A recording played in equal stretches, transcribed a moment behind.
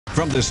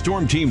From the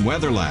Storm Team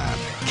Weather Lab,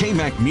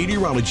 KAMC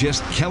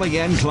meteorologist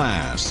Kellyanne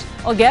Class.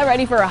 Well, get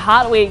ready for a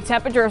hot week.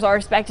 Temperatures are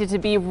expected to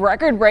be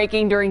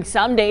record-breaking during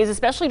some days,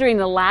 especially during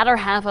the latter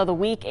half of the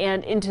week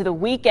and into the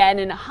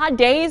weekend. And hot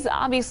days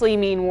obviously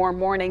mean warm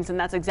mornings, and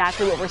that's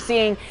exactly what we're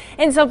seeing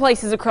in some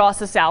places across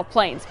the South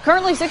Plains.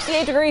 Currently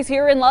 68 degrees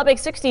here in Lubbock,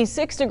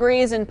 66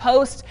 degrees in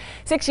Post,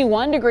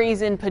 61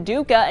 degrees in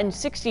Paducah, and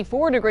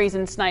 64 degrees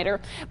in Snyder.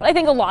 But I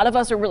think a lot of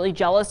us are really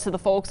jealous to the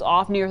folks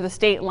off near the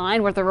state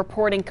line where they're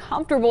reporting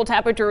comfortable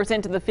temperatures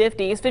into the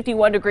 50s,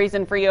 51 degrees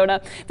in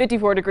Freona,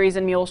 54 degrees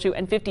in Muleshoe,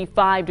 and 55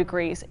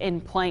 degrees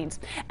in Plains.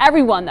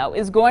 Everyone, though,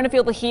 is going to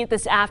feel the heat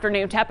this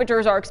afternoon.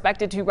 Temperatures are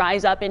expected to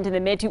rise up into the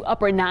mid to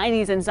upper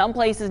 90s in some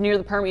places near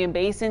the Permian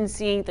Basin,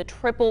 seeing the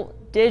triple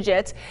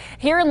digits.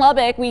 Here in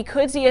Lubbock, we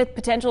could see a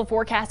potential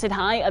forecasted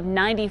high of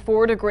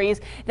 94 degrees.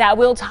 That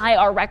will tie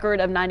our record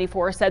of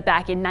 94 set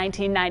back in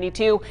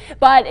 1992.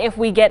 But if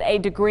we get a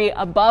degree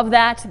above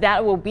that,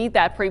 that will beat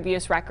that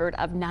previous record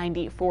of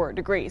 94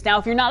 degrees. Now,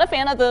 if you're not a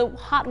fan of the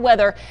hot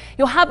weather,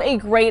 you'll have a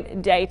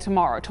great day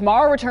tomorrow.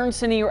 Tomorrow returns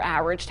to near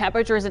average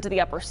temperatures into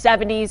the upper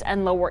 70s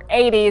and lower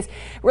 80s.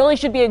 Really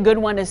should be a good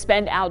one to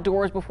spend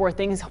outdoors before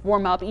things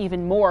warm up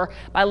even more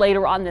by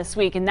later on this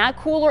week. And that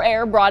cooler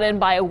air brought in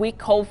by a weak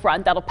cold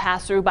front that'll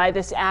pass through by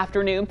this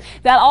afternoon.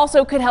 That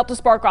also could help to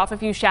spark off a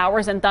few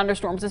showers and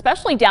thunderstorms,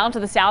 especially down to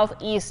the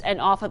southeast and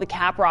off of the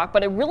Cap Rock.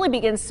 But it really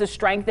begins to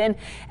strengthen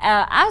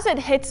as it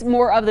hits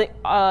more of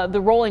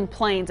the rolling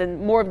plains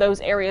and more of those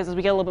areas as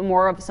we get a little bit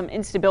more of some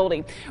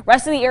instability.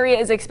 Rest of the area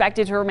is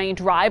expected to remain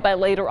dry by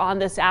later on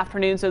this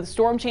afternoon, so the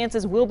storm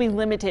chances will be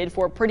limited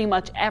for pretty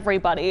much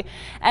everybody.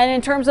 And in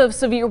terms of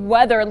severe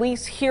weather, at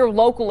least here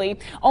locally,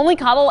 only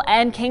Cottle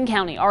and King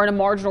County are at a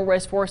marginal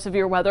risk for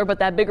severe weather, but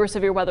that bigger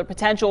severe weather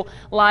potential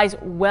lies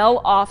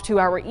well off to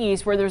our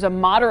east, where there's a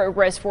moderate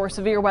risk for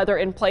severe weather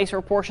in place for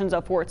portions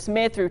of Fort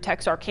Smith through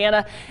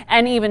Texarkana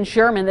and even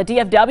Sherman. The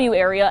DFW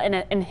area in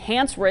an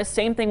enhanced risk,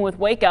 same thing with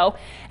Waco,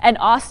 and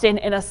Austin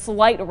in a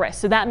slight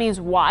risk. So that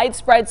means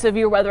widespread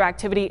severe weather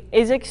activity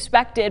is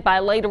expected by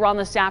later on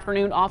this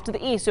afternoon off to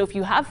the east. So if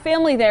you have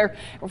family there,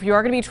 or if you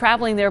are going to be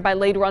traveling there by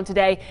later on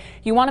today,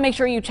 you want to make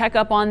sure you check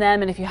up on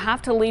them. And if you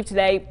have to leave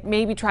today,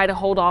 maybe try to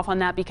hold off on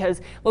that, because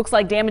it looks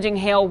like damaging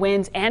hail,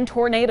 winds, and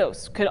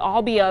tornadoes could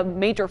all be a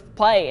major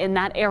play in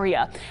that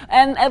area.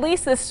 And at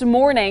least this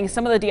morning,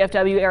 some of the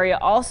DFW area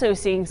also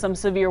seeing some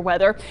severe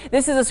weather.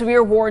 This is a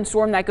severe warning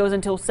storm that goes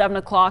until 7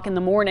 o'clock in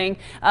the morning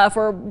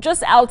for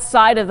just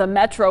outside of the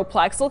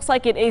Metroplex. Looks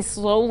like it is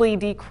slowly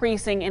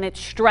decreasing in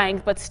its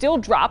strength, but still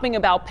dropping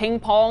about ping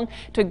pong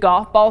to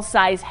golf ball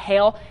size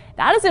hail.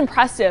 That is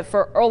impressive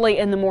for early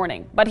in the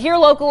morning. But here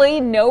locally,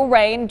 no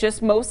rain,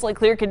 just mostly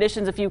clear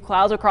conditions, a few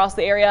clouds across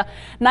the area.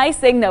 Nice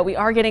thing though, we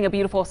are getting a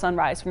beautiful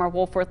sunrise from our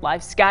Wolfforth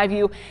Live sky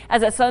view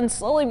as that sun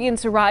slowly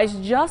begins to rise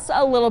just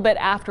a little bit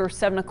after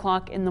 7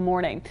 o'clock in the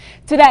morning.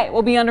 Today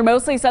we'll be under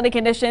mostly sunny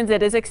conditions.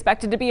 It is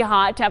expected to be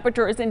hot.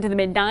 Temperatures into the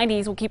mid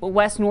 90s. We'll keep a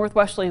west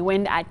northwesterly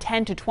wind at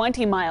 10 to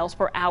 20 miles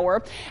per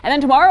hour. And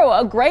then tomorrow,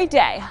 a great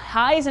day.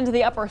 Highs into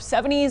the upper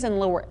 70s and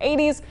lower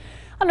 80s.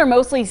 Under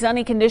mostly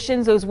sunny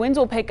conditions, those winds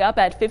will pick up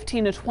at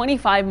 15 to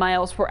 25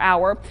 miles per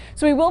hour.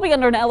 So we will be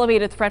under an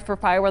elevated threat for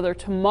fire weather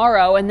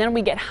tomorrow, and then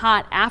we get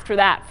hot after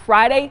that.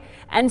 Friday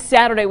and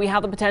Saturday, we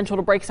have the potential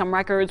to break some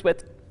records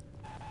with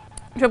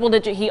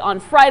triple-digit heat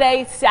on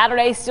Friday.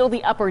 Saturday, still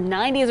the upper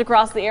 90s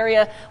across the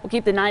area. We'll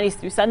keep the 90s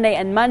through Sunday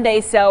and Monday.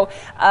 So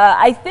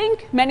I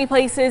think many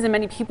places and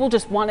many people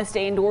just want to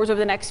stay indoors over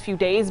the next few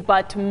days.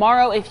 But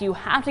tomorrow, if you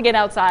have to get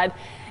outside,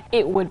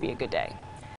 it would be a good day.